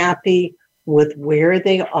unhappy with where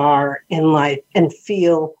they are in life and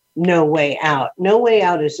feel no way out. No way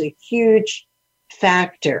out is a huge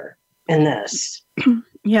factor in this.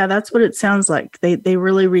 Yeah, that's what it sounds like. They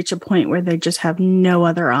really reach a point where they just have no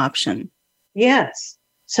other option. Yes.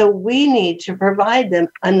 So we need to provide them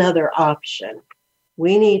another option.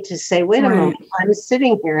 We need to say, wait a moment, I'm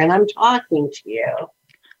sitting here and I'm talking to you.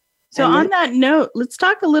 So on that note, let's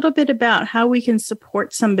talk a little bit about how we can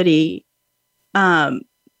support somebody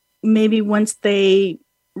maybe once they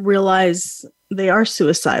realize they are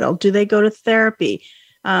suicidal. Do they go to therapy?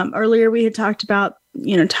 Earlier we had talked about,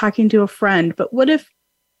 talking to a friend, but what if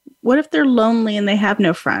they're lonely and they have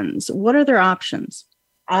no friends? What are their options?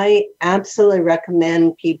 I absolutely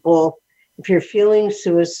recommend people, if you're feeling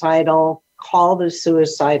suicidal, call the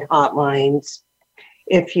suicide hotlines.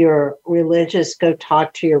 If you're religious, go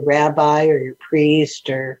talk to your rabbi or your priest,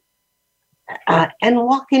 or and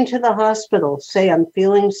walk into the hospital. Say, I'm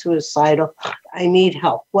feeling suicidal. I need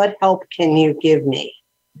help. What help can you give me?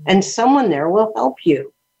 And someone there will help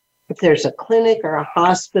you. If there's a clinic or a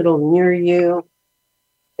hospital near you,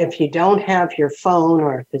 if you don't have your phone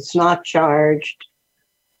or if it's not charged,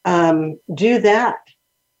 do that.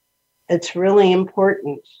 It's really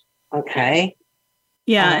important. Okay.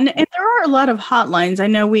 Yeah, and there are a lot of hotlines. I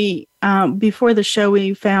know we before the show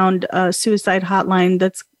we found a suicide hotline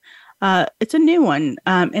that's it's a new one,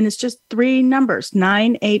 and it's just 3 numbers,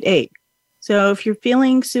 988. So if you're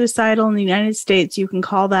feeling suicidal in the United States, you can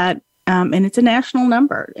call that, and it's a national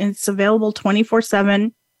number. And it's available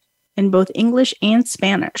 24/7 in both English and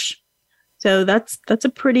Spanish. So that's a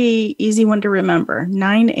pretty easy one to remember,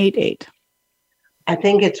 988. I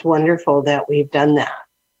think it's wonderful that we've done that.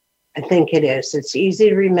 I think it is. It's easy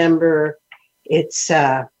to remember. It's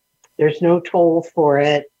there's no toll for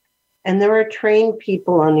it. And there are trained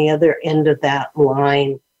people on the other end of that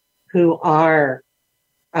line who are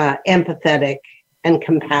empathetic and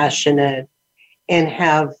compassionate and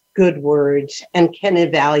have good words and can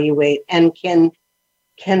evaluate and can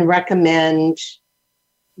recommend,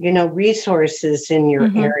 resources in your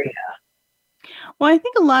area. Well, I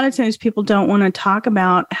think a lot of times people don't want to talk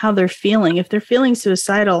about how they're feeling. If they're feeling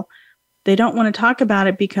suicidal, they don't want to talk about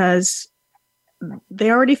it because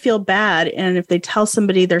they already feel bad. And if they tell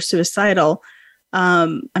somebody they're suicidal,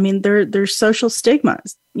 there's social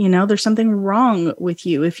stigmas. There's something wrong with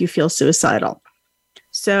you if you feel suicidal.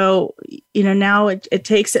 So, now it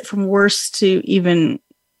takes it from worse to even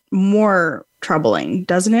more troubling,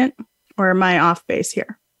 doesn't it? Or am I off base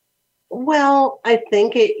here? Well, I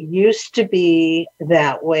think it used to be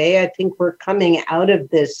that way. I think we're coming out of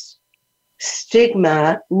this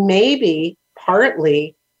stigma. Maybe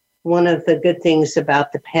partly one of the good things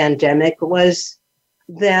about the pandemic was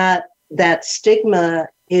that stigma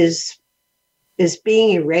is being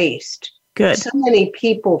erased. Good. So many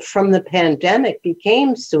people from the pandemic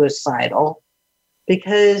became suicidal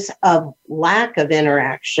because of lack of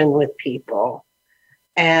interaction with people.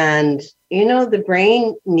 And, the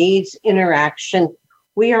brain needs interaction.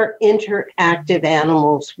 We are interactive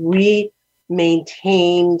animals. We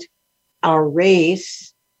maintained our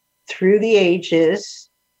race through the ages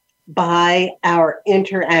by our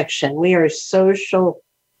interaction. We are social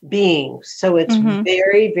beings. So it's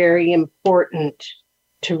very, very important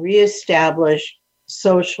to reestablish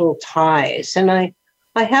social ties. And I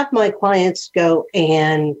have my clients go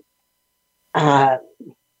and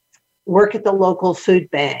work at the local food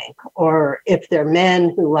bank, or if they're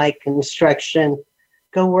men who like construction,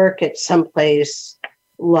 go work at someplace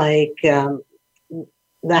like the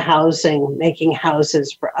housing, making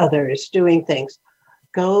houses for others, doing things.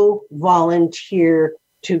 Go volunteer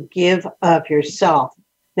to give of yourself.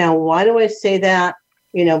 Now, why do I say that?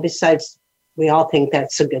 Besides, we all think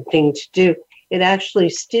that's a good thing to do. It actually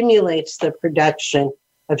stimulates the production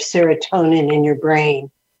of serotonin in your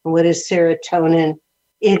brain. And what is serotonin?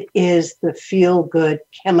 It is the feel-good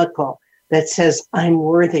chemical that says, I'm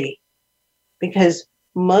worthy. Because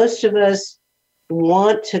most of us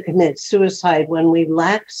want to commit suicide when we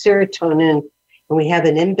lack serotonin and we have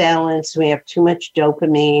an imbalance, we have too much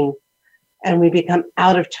dopamine, and we become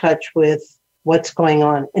out of touch with what's going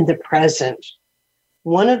on in the present.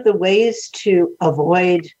 One of the ways to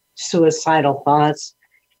avoid suicidal thoughts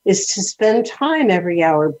is to spend time every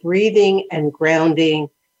hour breathing and grounding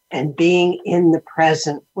and being in the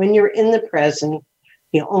present. When you're in the present,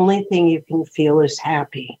 the only thing you can feel is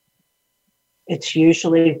happy. It's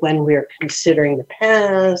usually when we're considering the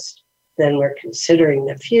past, then we're considering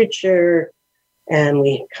the future, and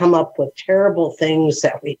we come up with terrible things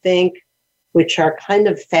that we think, which are kind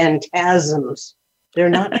of phantasms. They're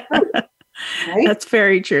not true. Right? That's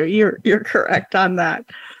very true. You're correct on that.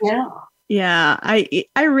 Yeah. Yeah.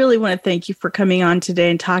 I really want to thank you for coming on today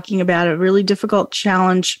and talking about a really difficult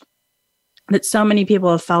challenge that so many people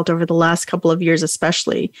have felt over the last couple of years,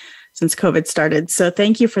 especially since COVID started. So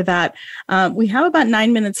thank you for that. We have about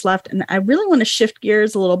 9 minutes left, and I really want to shift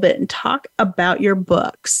gears a little bit and talk about your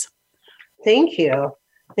books. Thank you.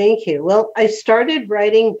 Thank you. Well, I started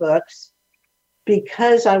writing books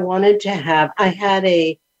because I had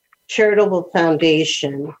a charitable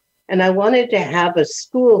foundation, and I wanted to have a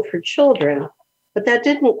school for children, but that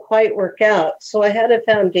didn't quite work out. So I had a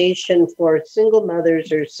foundation for single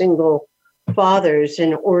mothers or single fathers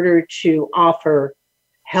in order to offer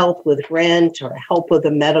help with rent or help with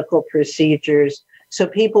the medical procedures so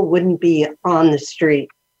people wouldn't be on the street.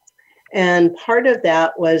 And part of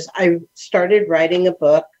that was I started writing a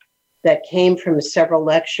book that came from several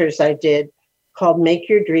lectures I did called Make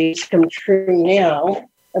Your Dreams Come True Now.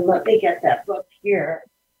 And let me get that book here,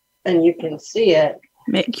 and you can see it.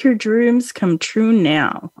 Make Your Dreams Come True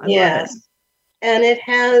Now. Yes. And it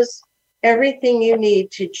has everything you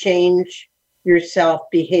need to change your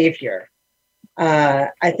self-behavior.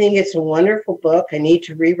 I think it's a wonderful book. I need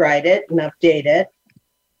to rewrite it and update it.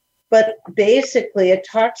 But basically, it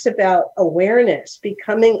talks about awareness,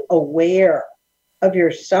 becoming aware of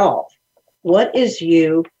yourself. what is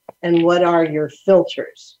you and what are your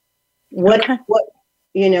filters? What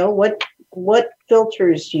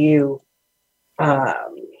filters you?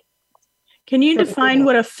 Can you define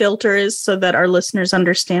what a filter is so that our listeners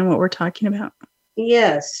understand what we're talking about?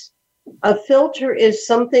 Yes. A filter is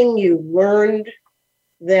something you learned,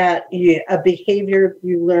 a behavior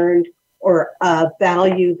you learned, or a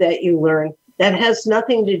value that you learned that has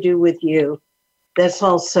nothing to do with you. That's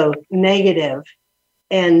also negative.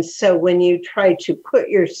 And so when you try to put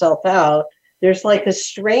yourself out, there's like a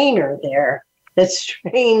strainer there that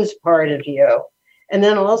strains part of you. And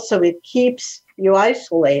then also it keeps you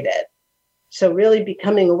isolated. So really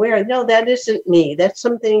becoming aware, no, that isn't me. That's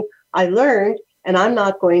something I learned, and I'm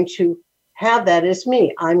not going to have that as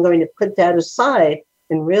me. I'm going to put that aside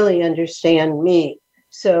and really understand me.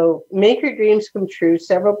 So make your dreams come true.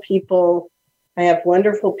 Several people, I have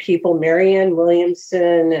wonderful people, Marianne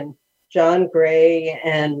Williamson and John Gray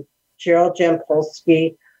and Gerald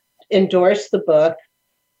Jampolsky endorse the book.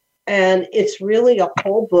 And it's really a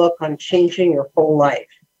whole book on changing your whole life.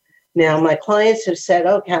 Now, my clients have said,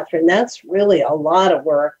 oh, Catherine, that's really a lot of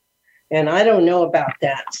work, and I don't know about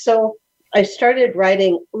that. So I started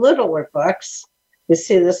writing littler books. You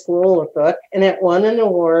see this littler book, and it won an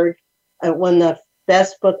award. It won the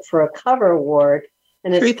Best Book for a Cover award.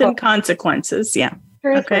 And it's Truth and Consequences, yeah.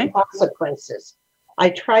 Truth and Consequences. I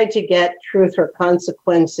tried to get Truth or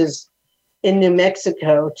Consequences in New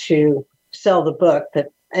Mexico to sell the book,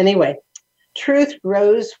 but anyway, truth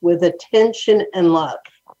grows with attention and love.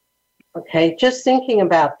 Okay, just thinking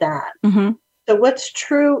about that. Mm-hmm. So what's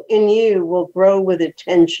true in you will grow with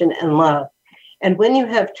attention and love. And when you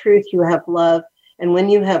have truth, you have love. And when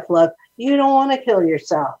you have love, you don't want to kill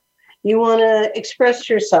yourself. You want to express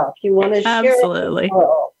yourself. You want to share it with the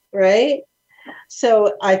world, right?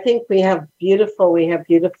 So I think we have beautiful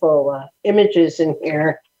images in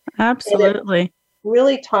here. Absolutely. It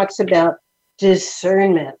really talks about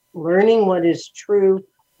discernment, learning what is true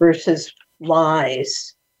versus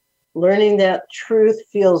lies. Learning that truth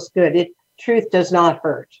feels good. Truth does not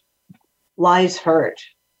hurt. Lies hurt.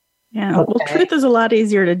 Yeah. Okay. Well, truth is a lot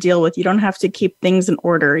easier to deal with. You don't have to keep things in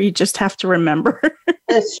order. You just have to remember.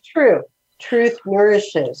 That's true. Truth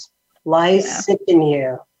nourishes. Lies sicken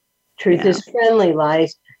you. Truth is friendly.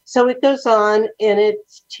 Lies. So it goes on, and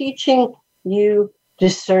it's teaching you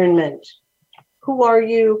discernment. Who are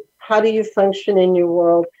you? How do you function in your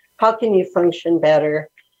world? How can you function better?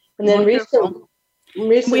 And then recently,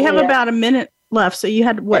 we have about a minute left. So you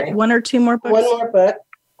had one or two more books? One more book.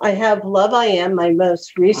 I have Love I Am, my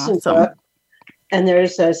most recent book. And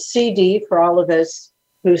there's a CD for all of us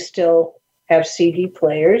who still have CD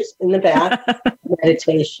players in the back,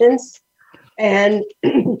 meditations. And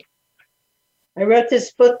I wrote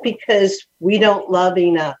this book because we don't love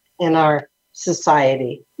enough in our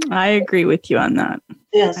society. I agree with you on that.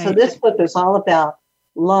 Yeah, so this book is all about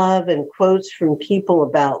love and quotes from people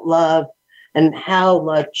about love and how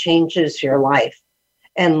love changes your life.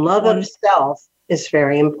 And love of self is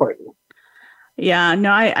very important. Yeah,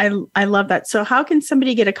 no, I love that. So how can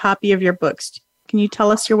somebody get a copy of your books? Can you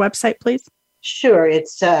tell us your website, please? Sure.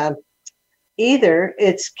 It's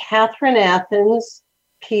it's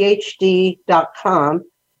CatherineAthensPhD.com,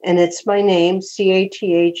 and it's my name,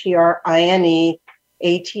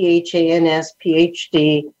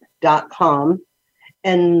 CatherineAthansPhD.com.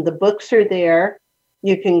 And the books are there.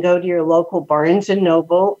 You can go to your local Barnes &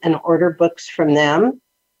 Noble and order books from them.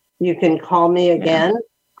 You can call me again.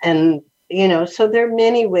 And, so there are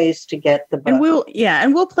many ways to get the book. And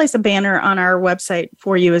we'll place a banner on our website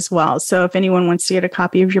for you as well. So if anyone wants to get a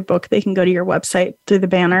copy of your book, they can go to your website through the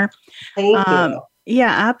banner. Thank you. Yeah,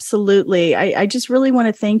 absolutely. I just really want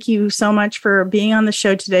to thank you so much for being on the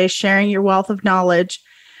show today, sharing your wealth of knowledge,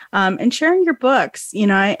 and sharing your books.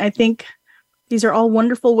 I think these are all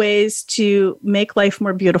wonderful ways to make life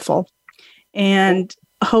more beautiful and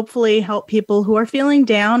hopefully help people who are feeling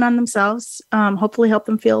down on themselves, hopefully help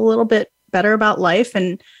them feel a little bit better about life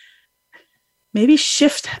and maybe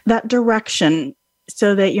shift that direction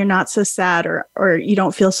so that you're not so sad or you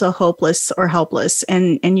don't feel so hopeless or helpless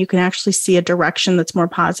and you can actually see a direction that's more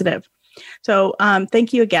positive. So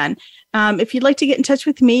thank you again. If you'd like to get in touch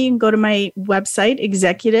with me, you can go to my website,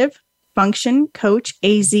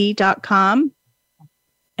 executivefunctioncoachaz.com.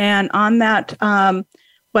 And on that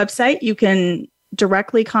website, you can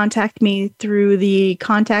directly contact me through the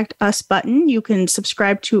Contact Us button. You can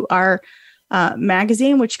subscribe to our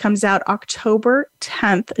magazine, which comes out October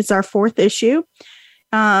 10th. It's our 4th issue.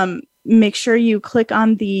 Make sure you click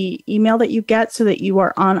on the email that you get so that you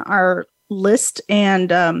are on our list.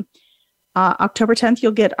 And October 10th,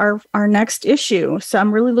 you'll get our next issue. So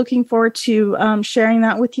I'm really looking forward to sharing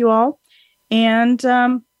that with you all. And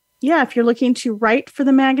if you're looking to write for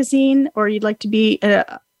the magazine or you'd like to be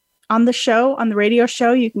on the show, on the radio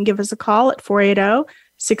show, you can give us a call at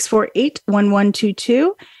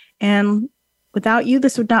 480-648-1122. And without you,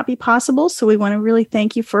 this would not be possible. So we want to really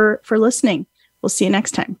thank you for listening. We'll see you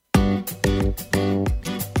next time.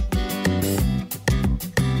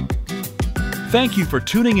 Thank you for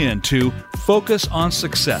tuning in to Focus on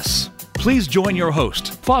Success. Please join your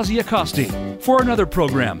host, Fawzia Costi, for another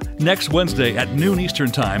program next Wednesday at noon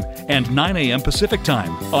Eastern Time and 9 a.m. Pacific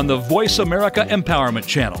Time on the Voice America Empowerment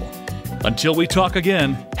Channel. Until we talk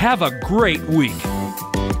again, have a great week.